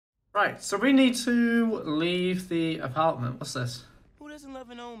Right, so we need to leave the apartment. What's this? Who doesn't love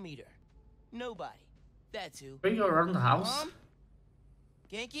an ohm meter? Nobody. That's who. We go around the house. Mom?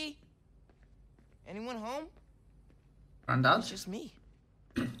 Genki? Anyone home? Granddad? It's just me.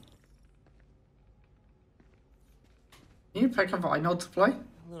 Can you pick a vinyl to play?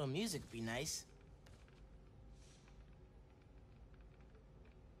 A little music would be nice.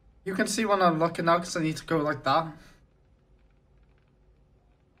 You can see when I'm looking now because I need to go like that.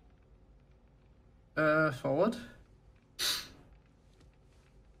 Forward.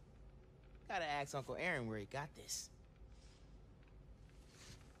 Gotta ask Uncle Aaron where he got this.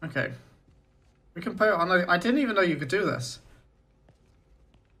 Okay. We can put it on. I didn't even know you could do this.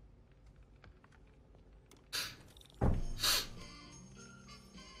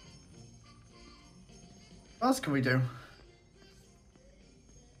 What else can we do?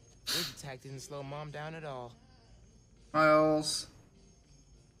 This attack didn't slow Mom down at all. Miles.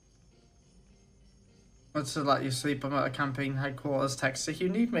 What's to let you sleep? I'm at a campaign headquarters. Text if you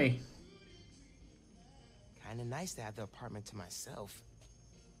need me. Kinda nice to have the apartment to myself.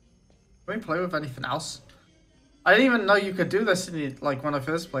 Can we play with anything else? I didn't even know you could do this in the, like when I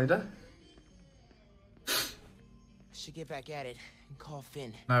first played it. Should get back at it and call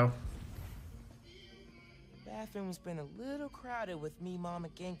Finn. No. Bathroom's been a little crowded with me, Mom,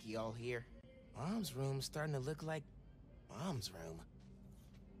 and Genki all here. Mom's room's starting to look like Mom's room.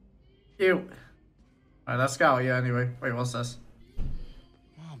 Cute. Alright, let's go. Yeah, anyway. Wait, what's this?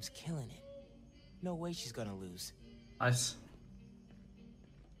 Mom's killing it. No way she's gonna lose. Nice.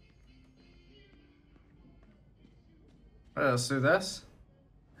 Alright, let's do this.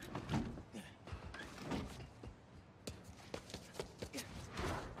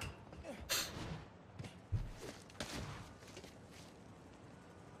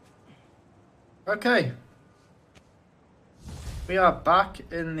 Okay. We are back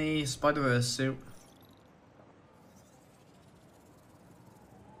in the Spider-Verse suit.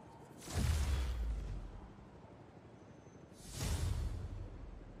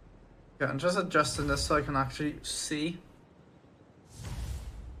 Yeah, I'm just adjusting this so I can actually see.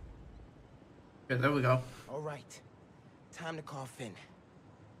 Okay, there we go. All right. Time to call Finn.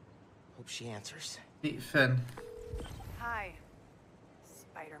 Hope she answers. Meet Finn. Hi,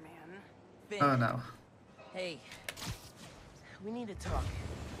 Spider-Man. Finn. Oh no. Hey. We need to talk.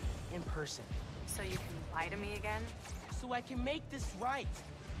 In person. So you can lie to me again? So I can make this right.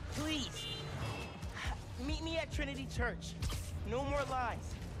 Please. Meet me at Trinity Church. No more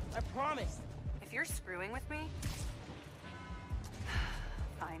lies. I promise. If you're screwing with me...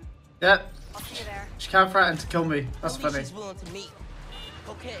 Fine. Yep. I'll see you there. She can't threaten to kill me. That's At least funny. she's willing to meet.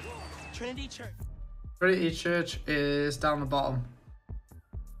 Okay. Trinity Church. Trinity Church is down the bottom.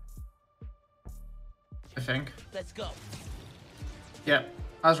 I think. Let's go. Yep,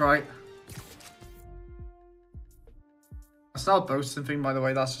 that's right. That's not a boasting thing, by the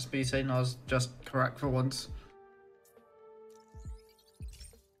way. That's just me saying I was just correct for once.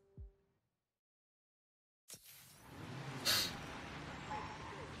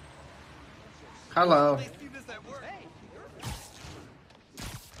 Hello.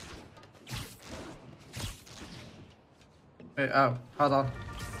 Wait, oh, hold on.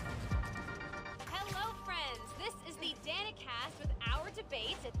 Hello, friends. This is the Danicast with our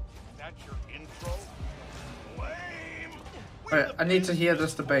debate. That's your intro? Lame! Wait, I need to hear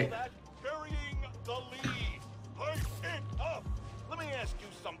this debate. Burying the lead. Pipe it up. Let me ask you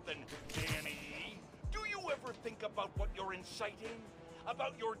something, Danny. Do you ever think about what you're inciting?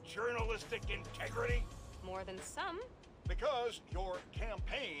 About your journalistic integrity? More than some. Because your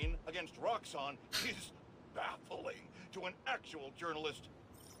campaign against Roxxon is baffling to an actual journalist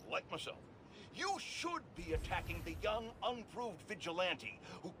like myself. You should be attacking the young, unproved vigilante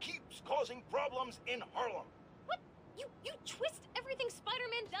who keeps causing problems in Harlem. What? You twist everything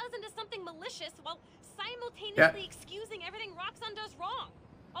Spider-Man does into something malicious while simultaneously excusing everything Roxxon does wrong.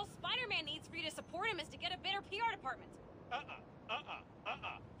 All Spider-Man needs for you to support him is to get a better PR department.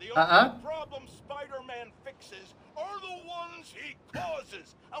 The only problem Spider-Man fixes are the ones he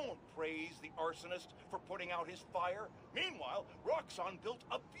causes. I won't praise the arsonist for putting out his fire. Meanwhile, Roxxon built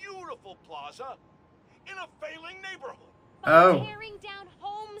a beautiful plaza in a failing neighborhood. By tearing down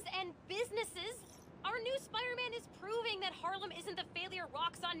homes and businesses, our new Spider-Man is proving that Harlem isn't the failure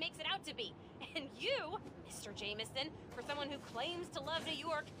Roxxon makes it out to be. And you, Mr. Jameson, for someone who claims to love New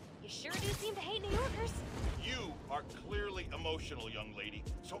York, you sure do seem to hate New Yorkers. You are clearly emotional, young lady,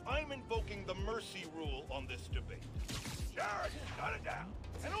 so I'm invoking the mercy rule on this debate. Jared, shut it down.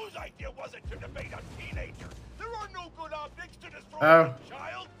 And whose idea was it to debate a teenager? There are no good objects to destroy a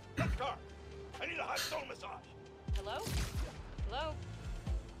child. Let's car. I need a hot stone massage. Hello? Hello?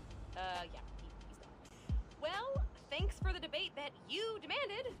 you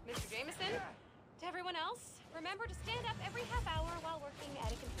demanded, Mr. Jameson. To everyone else, remember to stand up every half hour while working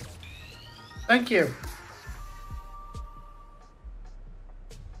at a computer. Thank you.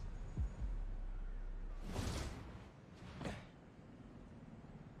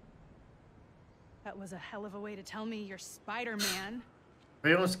 That was a hell of a way to tell me you're Spider-Man.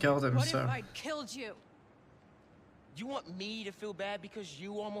 We almost killed him, What so. if I'd killed you? You want me to feel bad because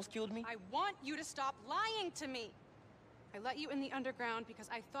you almost killed me? I want you to stop lying to me. I let you in the underground because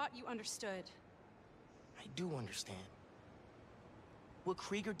I thought you understood. I do understand. What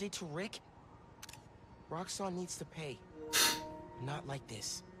Krieger did to Rick? Roxxon needs to pay. Not like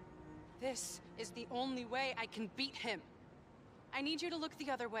this. This is the only way I can beat him. I need you to look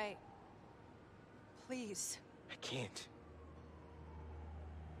the other way. Please. I can't.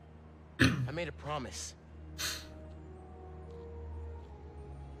 I made a promise.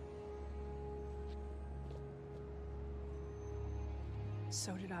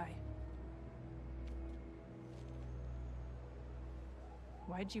 So did I.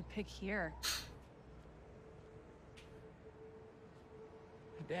 Why'd you pick here?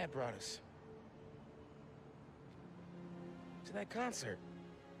 Dad brought us to that concert.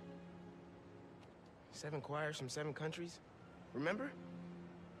 7 choirs from 7 countries. Remember?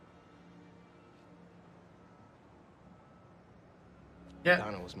 Yeah.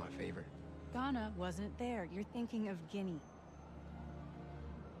 Ghana was my favorite. Ghana wasn't there. You're thinking of Guinea.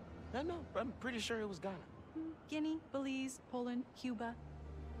 No, I'm pretty sure it was Ghana. Guinea, Belize, Poland, Cuba.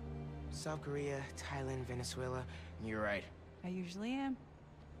 South Korea, Thailand, Venezuela. You're right. I usually am.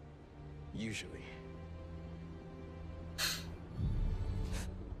 Usually.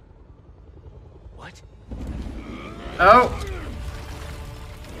 What? Oh!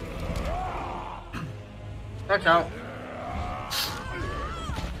 Check out.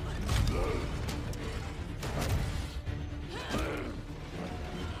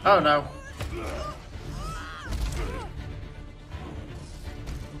 Oh no.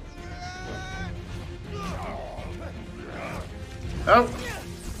 Oh.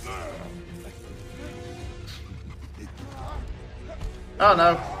 Oh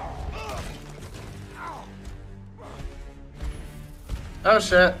no. Oh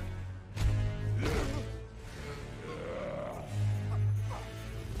shit.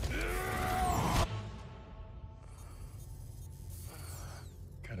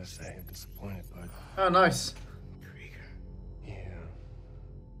 Gotta say, I'm disappointed, bud. Oh nice. Krieger. Yeah.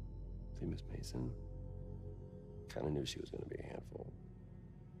 See, Miss Mason? Kinda knew she was gonna be a handful.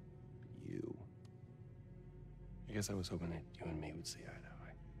 But you. I guess I was hoping that you and me would see eye to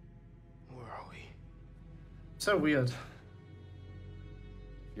eye. Where are we? So weird.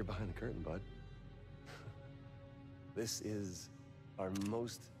 You're behind the curtain, bud. This is our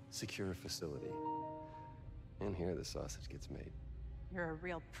most secure facility. And here the sausage gets made. You're a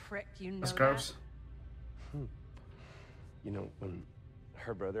real prick, you know That's that? gross. You know, when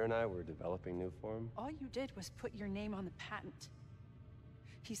her brother and I were developing new form, All you did was put your name on the patent.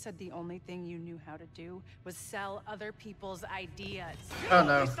 He said the only thing you knew how to do was sell other people's ideas. Oh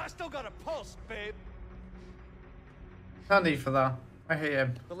no. I still got a pulse, babe. No need for that. I hate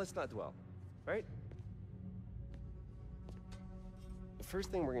him. but let's not dwell, right? The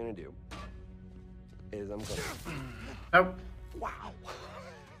first thing we're gonna do is I'm gonna... Nope. Wow!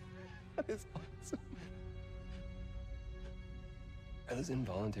 That is awesome. Are those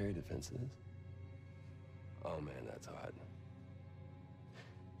involuntary defenses? Oh man, that's hot.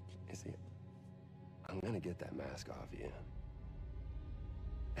 You see, I'm gonna get that mask off you.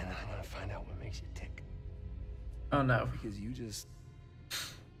 And then I'm gonna find out what makes you tick. Oh no. Because you just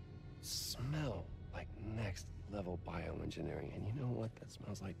smell like next level bioengineering. And you know what that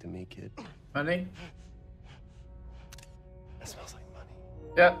smells like to me, kid? Money? That smells like money.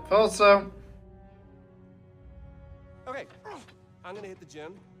 Yeah, thought so. Okay, I'm gonna hit the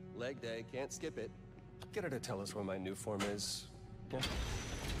gym. Leg day, can't skip it. Get her to tell us where my new form is. Yeah.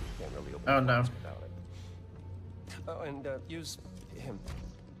 Can't really open Oh, the no. box without it. Oh, and use him.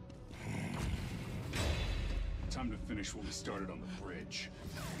 Time to finish what we started on the bridge.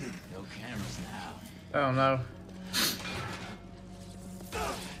 No cameras now. Oh no.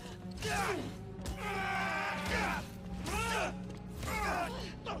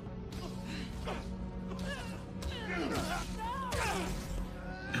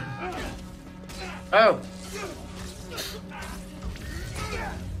 Oh.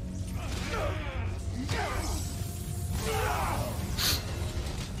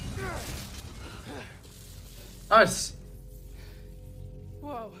 Nice.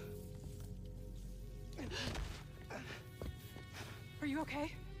 Whoa. Are you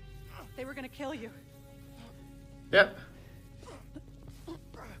okay? They were gonna kill you. Yep.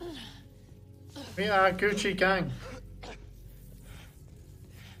 We are a Gucci gang.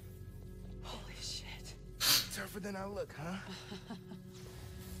 Holy shit. Tougher than I look, huh?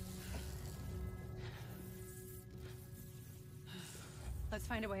 Let's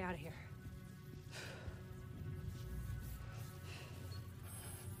find a way out of here.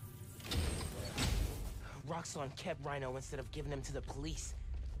 Roxxon kept RHINO instead of giving him to the police.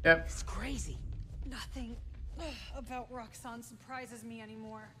 Yep. It's crazy. Nothing about Roxxon surprises me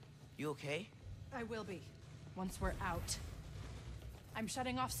anymore. You okay? I will be, once we're out. I'm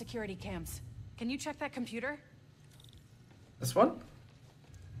shutting off security cams. Can you check that computer? This one?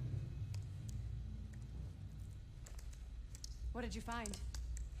 What did you find?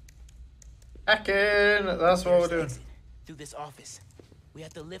 Hacking! That's what we're There's doing. exit through this office. We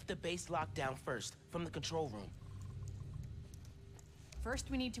have to lift the base lockdown first, from the control room. First,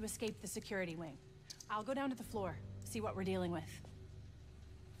 we need to escape the security wing. I'll go down to the floor, see what we're dealing with.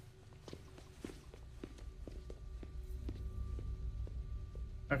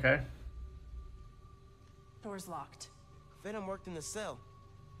 Okay. Door's locked. Venom worked in the cell.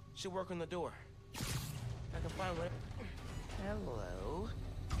 Should work on the door. I can find what. Hello.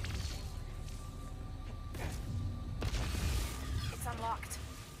 It's unlocked.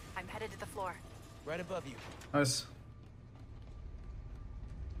 I'm headed to the floor. Right above you. Nice.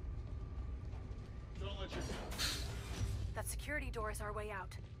 That security door is our way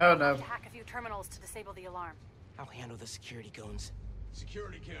out. Oh I'll no. have to hack a few terminals to disable the alarm. I'll handle the security goons.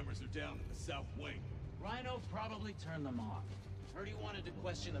 Security cameras are down in the south wing. RHINO probably turned them off. Heard he wanted to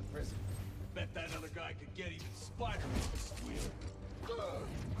question the prison. Bet that other guy could get even Spider-Man to squeal.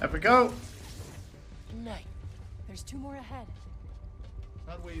 There we go. Good night. There's 2 more ahead.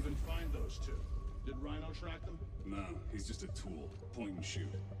 How'd we even find those two? Did RHINO track them? No, he's just a tool. Point and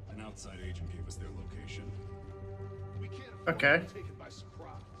shoot. An outside agent gave us their location. We can't afford Okay. to be taken by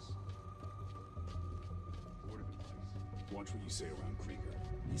surprise. Word of advice. Watch what you say around Krieger.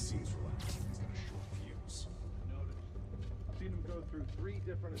 He seems relaxed. He's got a short fuse. Noticed. Seen him go through 3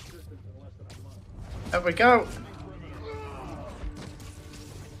 different assistants in less than a month. There we go.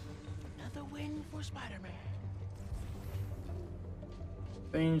 Another win for Spider-Man.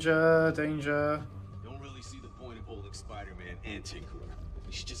 Danger, danger. Don't really see the point of holding Spider-Man and Tinkerer.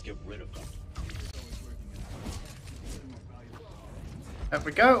 We should just get rid of them. There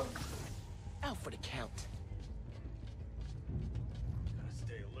we go. Out for the count. Gotta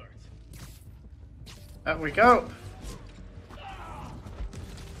stay alert. There we go.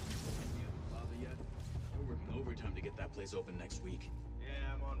 Bother yet? We're working overtime to get that place open next week.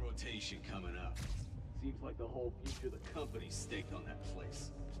 Yeah, I'm on rotation coming up. Seems like the whole future of the company's staked on that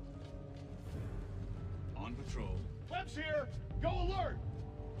place. On patrol. Webb's here! Go alert!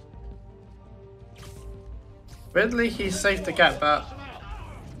 Ridley, he's safe to get that.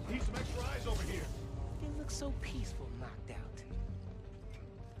 Need some extra eyes over here. They look so peaceful knocked out.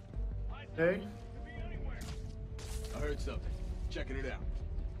 Okay. I heard something. Checking it out.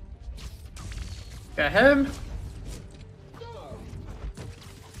 Get him.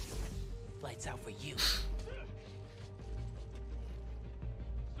 Lights out for you.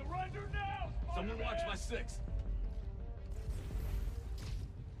 Surrender now! Someone watch my 6.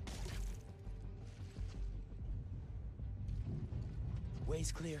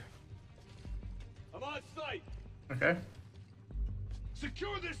 Way's clear. I'm on site! Okay.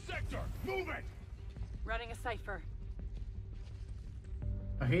 Secure this sector! Move it! Running a cipher.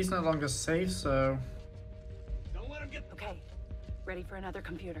 Oh, he's no longer safe, so... Don't let him get... Okay. Ready for another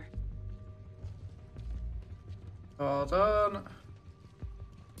computer. Hold on.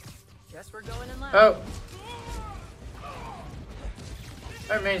 Guess we're going in left. Oh.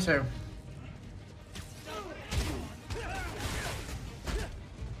 Oh, me too.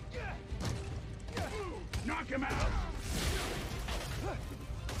 Knock him out!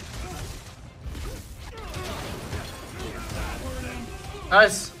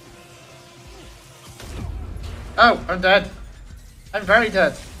 Nice. Oh, I'm dead. I'm very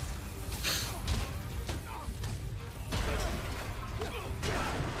dead.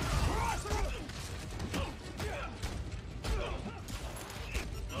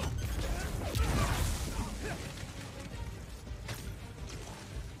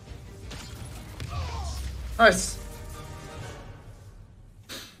 Nice.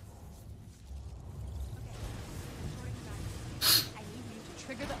 I need you to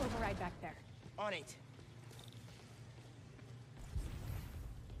trigger the override back there. On it.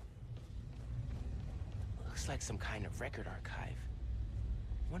 Looks like some kind of record archive.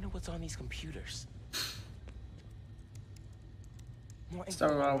 Wonder what's on these computers. More info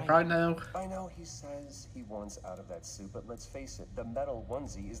So, on RHINO. I know he says he wants out of that suit, but let's face it, the metal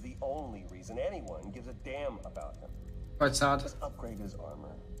onesie is the only reason anyone gives a damn about him. Quite sad. Just upgrade his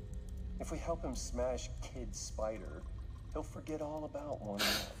armor. If we help him smash Kid Spider, he'll forget all about one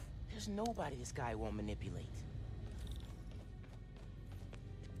off. There's nobody this guy won't manipulate.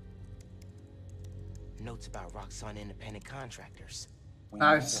 Notes about Roxxon independent contractors. We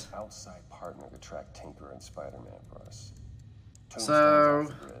Nice. need an outside partner to track Tinker and Spider-Man for us. So-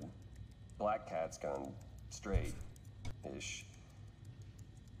 Tombstone's off the grid. Black Cat's gone straight-ish.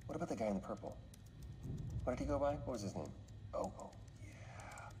 What about the guy in the purple? What did he go by? What was his name? Oh,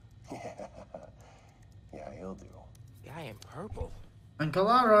 yeah. Yeah, he'll do. Guy in purple? Uncle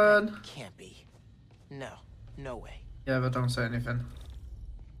Aaron. Can't be. No, no way. Yeah, but don't say anything.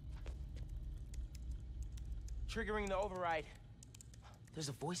 Triggering the override. There's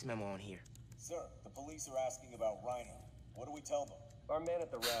a voice memo on here. Sir, the police are asking about RHINO. What do we tell them? Our man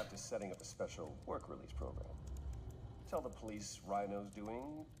at the raft is setting up a special work release program. Tell the police RHINO's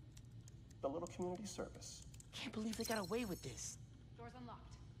doing a little community service. Can't believe they got away with this. Doors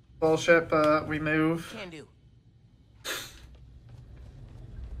unlocked. Bullshit, but we move. Can do.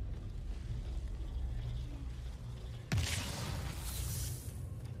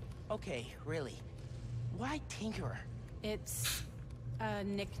 Okay, really. Why Tinkerer? It's a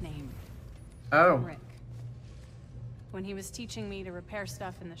nickname. Oh. Rick. When he was teaching me to repair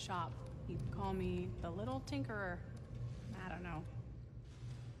stuff in the shop, he'd call me the Little Tinkerer. I don't know.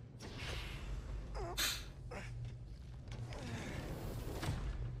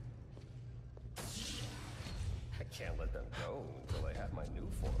 I can't let them go until I have my new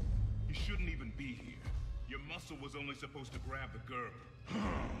form. You shouldn't even be here. Your muscle was only supposed to grab the girl.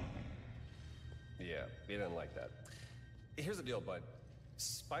 Yeah, he didn't like that. Here's the deal, bud.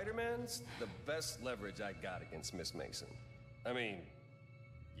 Spider-Man's the best leverage I got against Miss Mason. I mean,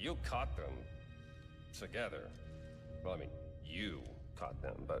 you caught them together. Well, I mean, you caught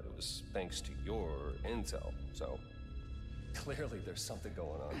them, but it was thanks to your intel. So, clearly there's something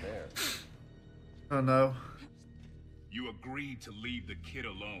going on there. Oh no. You agreed to leave the kid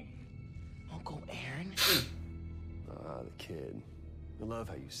alone. Uncle Aaron? Ah, the kid. I love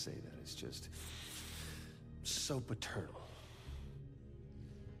how you say that. It's just so paternal.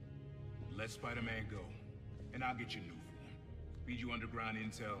 Let Spider-Man go, and I'll get you new form. Feed you underground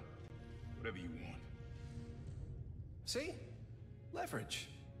intel, whatever you want. See? Leverage.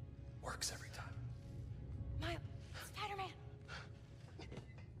 Works every time. Miles, Spider-Man.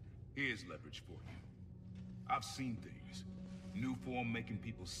 Here's leverage for you. I've seen things. New form making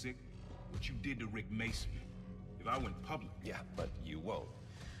people sick. What you did to Rick Mason. If I went public... Yeah, but you won't.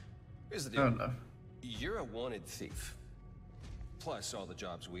 Here's the deal. Oh no. You're a wanted thief. Plus all the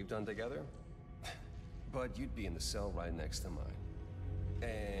jobs we've done together. But you'd be in the cell right next to mine.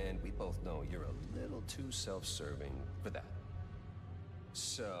 And we both know you're a little too self-serving for that.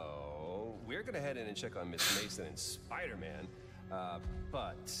 So, we're gonna head in and check on Miss Mason and Spider-Man.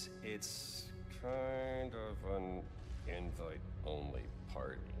 But it's kind of an invite-only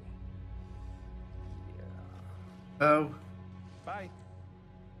party. Yeah. Oh. Bye.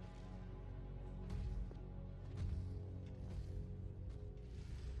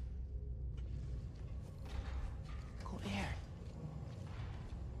 Uncle Aaron.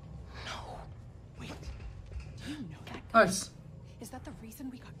 No. Wait. Do you know that guy? Nice. Is that the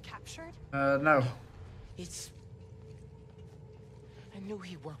reason we got captured? No. It's... I knew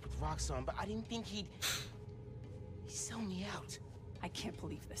he worked with Roxxon, but I didn't think he'd sell me out. I can't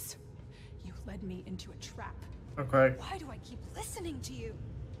believe this. You led me into a trap. Okay. Why do I keep listening to you?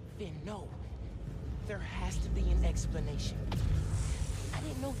 Finn, no. There has to be an explanation. I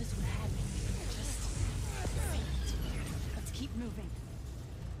didn't know this would happen. Let's keep moving.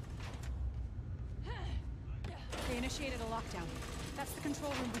 They initiated a lockdown. That's the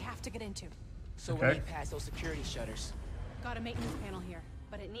control room we have to get into. So we'll get past those security shutters. Got a maintenance panel here,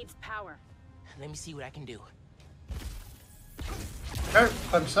 but it needs power. Let me see what I can do. Oh,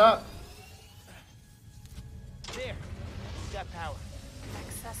 I'm shot. There. Got power.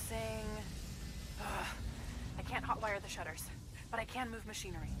 Accessing... I can't hotwire the shutters, but I can move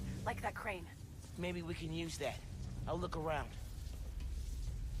machinery, like that crane. Maybe we can use that. I'll look around.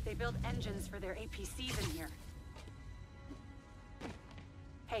 They build engines for their APCs in here.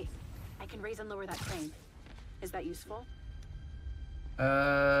 Hey, I can raise and lower that crane. Is that useful?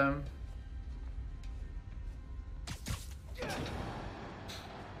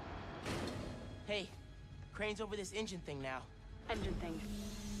 Hey, crane's over this engine thing now. Engine thing.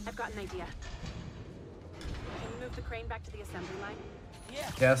 I've got an idea. Can you move the crane back to the assembly line? Yeah.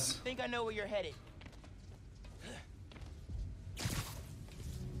 Yes. Think I know where you're headed.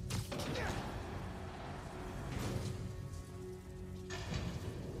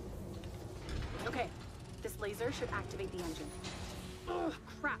 laser should activate the engine. Oh,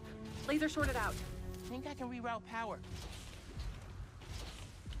 crap. Laser shorted out. Think I can reroute power.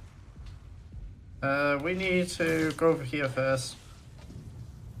 We need to go over here first.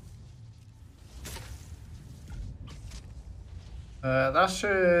 That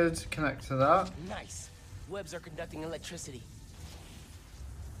should connect to that. Nice. Webs are conducting electricity.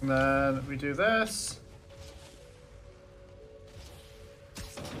 And then we do this.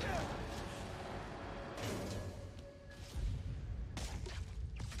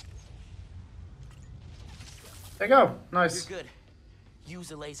 There you go. Nice. You're good. Use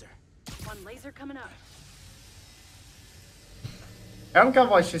the laser. One laser coming up. I don't get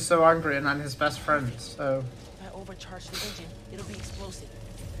why she's so angry and I'm his best friend, so... If I overcharge the engine, it'll be explosive.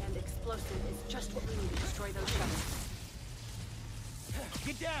 And explosive is just what we need to destroy those shuttles.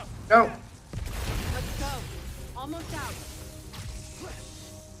 Get down! Go! Let's go. Almost out.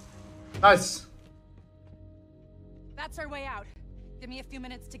 Nice. That's our way out. Give me a few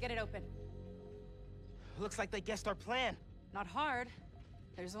minutes to get it open. Looks like they guessed our plan. Not hard.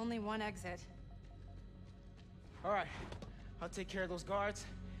 There's only one exit. All right. I'll take care of those guards.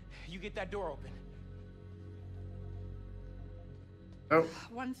 You get that door open. Oh.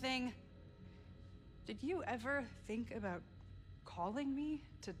 One thing. Did you ever think about calling me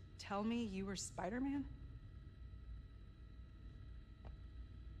to tell me you were Spider-Man?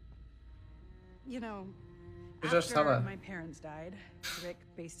 You know, You just tell after her. my parents died, Rick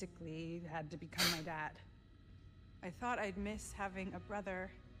basically had to become my dad. I thought I'd miss having a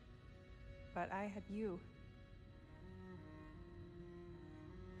brother, but I had you.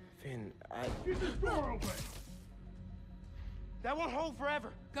 Finn, Get this door open! that won't hold forever.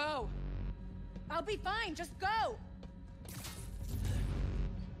 Go! I'll be fine, just go!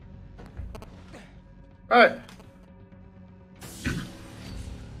 Right.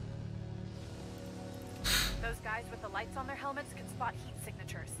 Those guys with the lights on their helmets can spot heat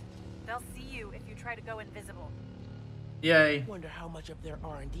signatures. They'll see you if you try to go invisible. Yay. Wonder how much of their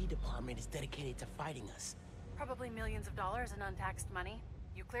R&D department is dedicated to fighting us. Probably millions of dollars in untaxed money.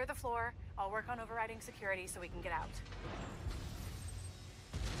 You clear the floor, I'll work on overriding security so we can get out.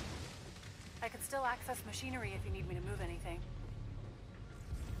 I can still access machinery if you need me to move anything.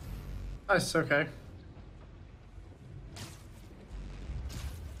 Nice, okay.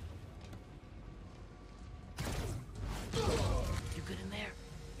 You good in there?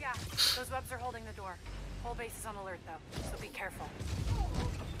 Yeah, those webs are holding the door. Whole base is on alert though, so be careful.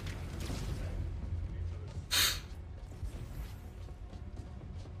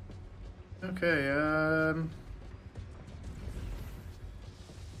 Okay,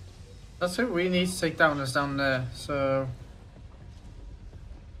 that's who we need to take down is down there, so...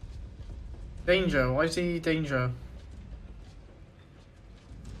 Danger, why is he danger?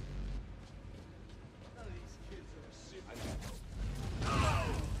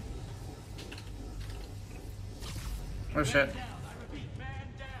 Oh shit.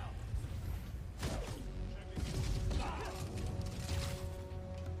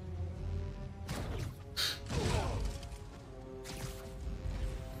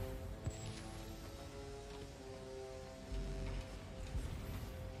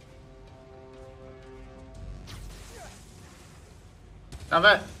 Damn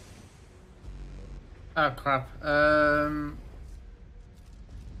it! Oh crap. RX-57,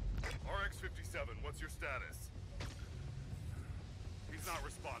 what's your status? He's not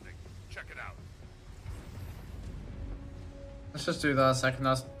responding. Check it out. Let's just do that a second,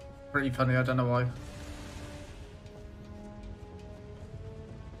 that's pretty funny, I don't know why.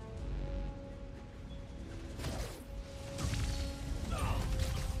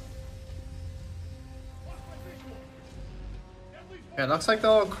 Yeah, looks like they're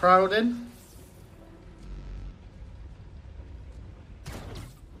all crowded.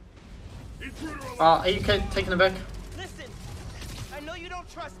 Are you taking it back? Listen! I know you don't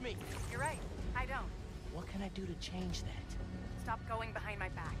trust me! You're right, I don't. What can I do to change that? Stop going behind my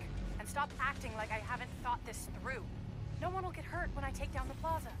back. And stop acting like I haven't thought this through. No one will get hurt when I take down the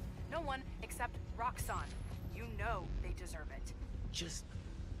plaza. No one except Roxxon. You know they deserve it. Just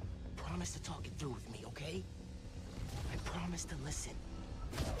promise to talk it through with me, okay? I promise to listen.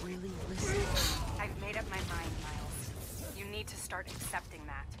 Really listen. I've made up my mind, Miles. You need to start accepting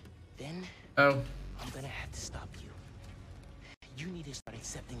that. Then, Oh. I'm gonna have to stop you. You need to start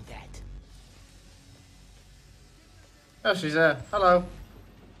accepting that. Oh, she's there. Hello.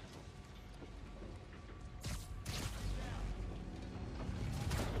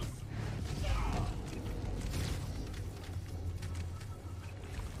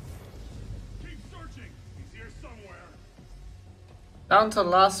 Keep searching! He's here somewhere! Down to the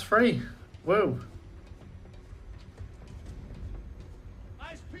last three. Woo.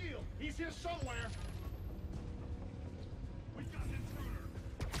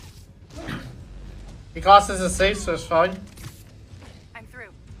 He classes as safe, so it's fine. I'm through.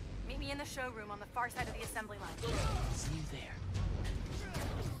 Meet me in the showroom on the far side of the assembly line. See you there.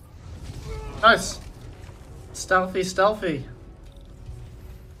 Nice. Stealthy, stealthy.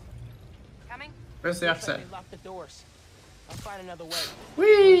 Coming? Where's the Looks like exit? they locked the doors. I'll find another way.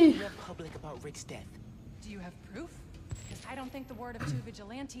 Whee! We're public about Rick's death. Do you have proof? Because I don't think the word of two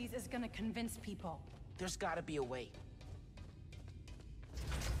vigilantes is gonna convince people. There's gotta be a way.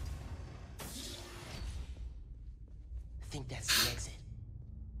 I think that's the exit.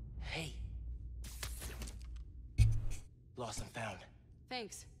 Hey. Lost and found.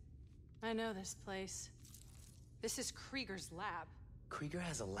 Thanks. I know this place. This is Krieger's lab. Krieger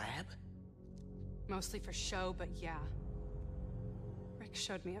has a lab? Mostly for show, but yeah. Rick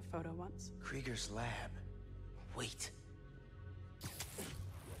showed me a photo once. Krieger's lab. Wait.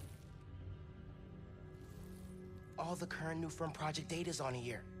 All the current new firm project data's on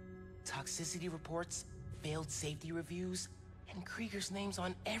here. Toxicity reports, failed safety reviews, and Krieger's name's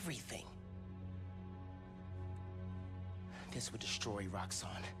on everything. This would destroy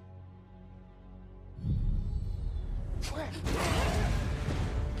Roxxon.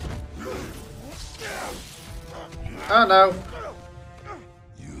 Oh no.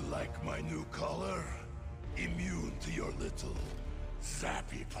 You like my new color? Immune to your little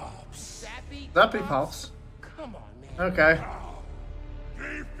zappy pops. Zappy pops. Come on, man. Okay.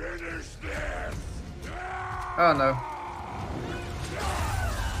 We finished this! Oh no.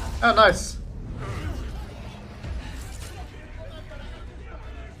 Oh nice.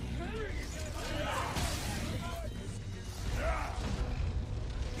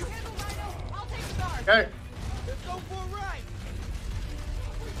 You handle RHINO, I'll take the guard. Okay. Let's go for a ride.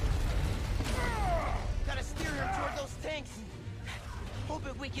 Gotta steer him toward those tanks. Hope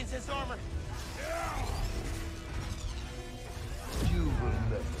it weakens his armor. You will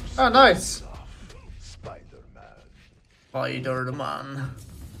never Oh nice. Spider-Man. Spider-Man.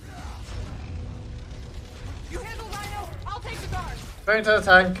 You handle RHINO, I'll take the guard. Going to the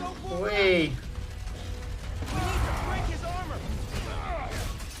tank. Whee. We need to break his armor.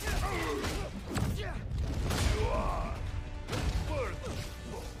 You are worthless.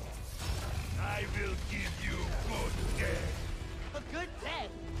 I will give you good death. A good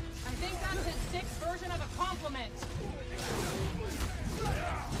death. I think that's his sixth version of a compliment.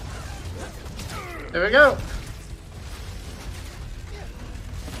 There we go.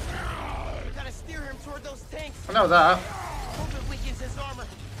 Gotta steer him toward those tanks. I know that. Hope it weakens his armor.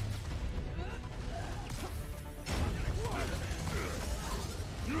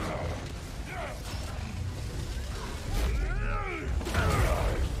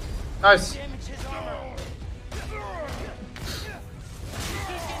 Nice. Damage his armor. Keep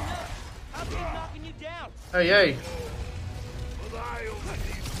getting up. I'll keep knocking you down. Oh yay. But I only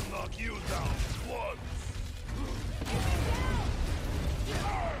need to knock you down once.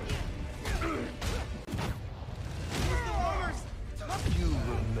 You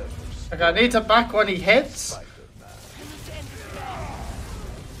will never Okay, I need to back when he hits.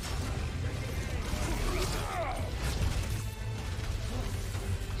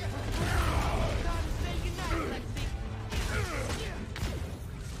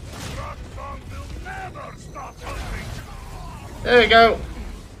 Roxxon will never stop hunting. There we go.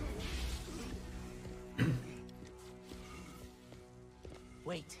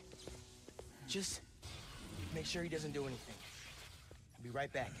 Wait. Just make sure he doesn't do anything. I'll be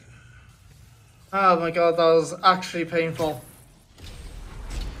right back. Oh my god, that was actually painful.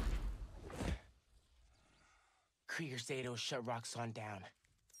 Krieger's data will shut Roxxon down.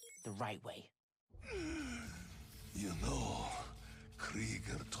 The right way. You know,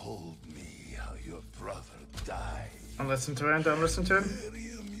 Krieger told me how your brother died. Don't listen to him, don't listen to him.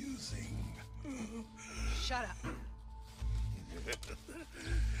 Very amusing. Shut up.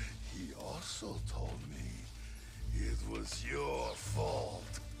 He also told me it was your fault.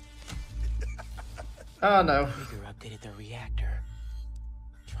 Oh no. Krieger updated the reactor.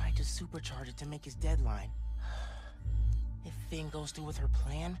 Tried to supercharge it to make his deadline. If Finn goes through with her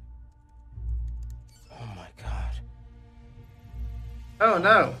plan... Oh my god. Oh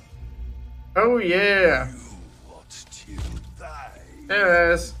no. Oh yeah. You watched him die.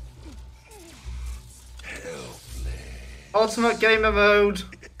 There it is. Helpless. Ultimate gamer mode.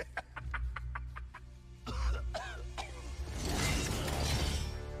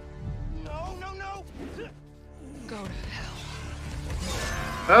 No, no, no! Go to hell.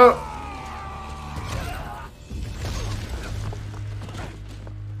 Oh.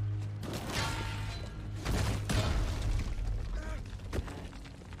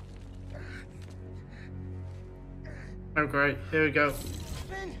 Oh great, here we go.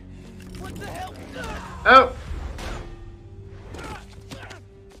 Finn! What the hell? Oh!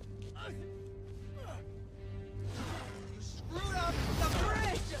 You screwed up the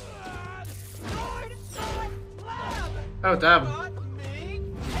bridge! Lord, lab! Oh, damn. Got me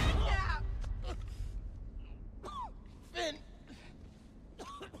kidnapped! Finn!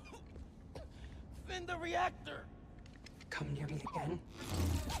 Finn, the reactor! Come near me again.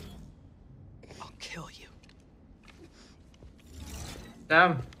 I'll kill you.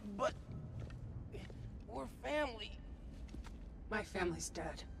 Damn. But we're family. My family's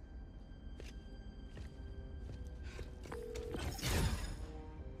dead.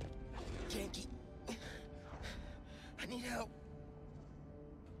 Yankee, I need help.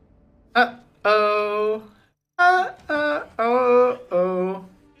 Uh-oh. Uh-oh.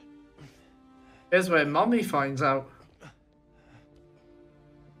 Here's where Mommy finds out.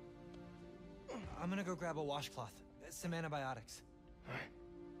 I'm gonna go grab a washcloth, some antibiotics.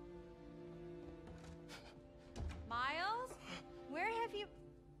 Miles? Where have you...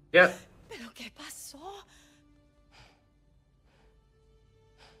 Yep. ¿Pero qué pasó?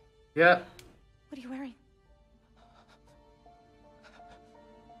 Yep. What are you wearing?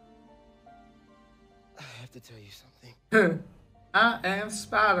 I have to tell you something. I am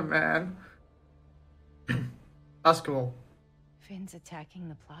Spider-Man. That's cool. Finn's attacking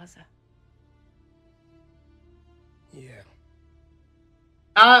the plaza. Yeah.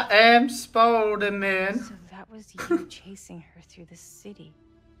 I am Spider-Man. So that was you chasing her through the city.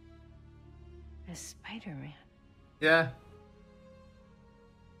 As Spider-Man. Yeah.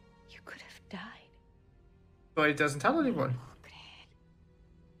 You could have died. But he doesn't tell anyone.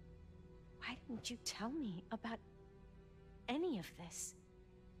 Why didn't you tell me about any of this?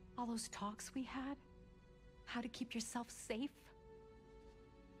 All those talks we had? How to keep yourself safe?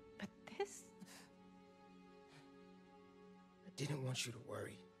 But this? I didn't want you to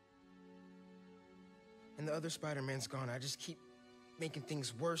worry. And the other Spider-Man's gone. I just keep making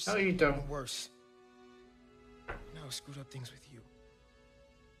things worse. No, you don't. And worse. Now I screwed up things with you.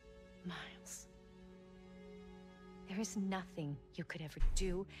 Miles. There is nothing you could ever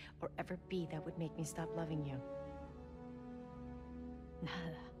do or ever be that would make me stop loving you.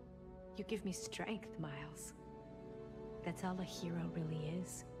 Nada. You give me strength, Miles. That's all a hero really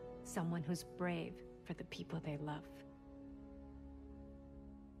is. Someone who's brave for the people they love.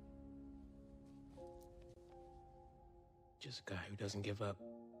 Just a guy who doesn't give up.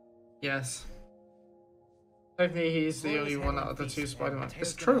 Yes. Technically, he's the only one out of the two Spider-Man.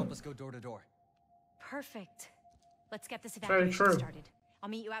 It's true. Help us go door to door. Perfect. Let's get this Very evacuation true. started. I'll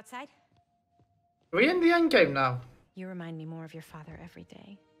meet you outside. Are we in the end game now? You remind me more of your father every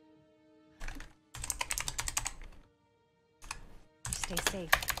day. You stay safe.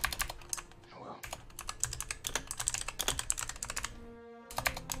 I will.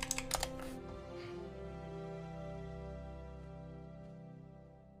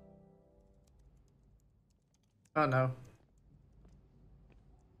 Oh no.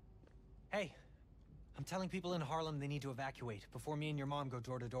 Hey, I'm telling people in Harlem they need to evacuate before me and your mom go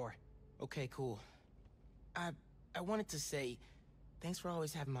door to door. Okay, cool. I wanted to say, thanks for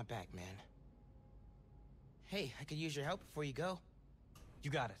always having my back, man. Hey, I could use your help before you go.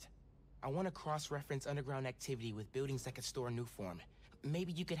 You got it. I want to cross-reference underground activity with buildings that could store a new form.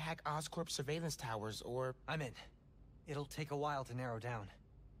 Maybe you could hack Oscorp's surveillance towers, or... I'm in. It'll take a while to narrow down.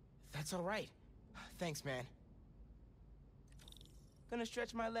 That's all right. Thanks, man. Gonna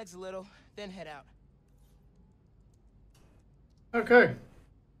stretch my legs a little, then head out. Okay.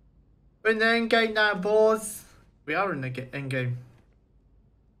 We're in the end game now, boys. We are in the end game.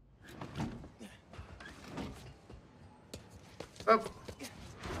 Oh.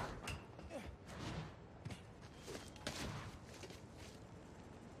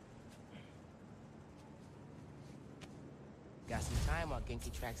 Got some time while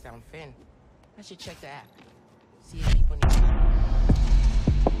Genki tracks down Finn. I should check the app. See if people need...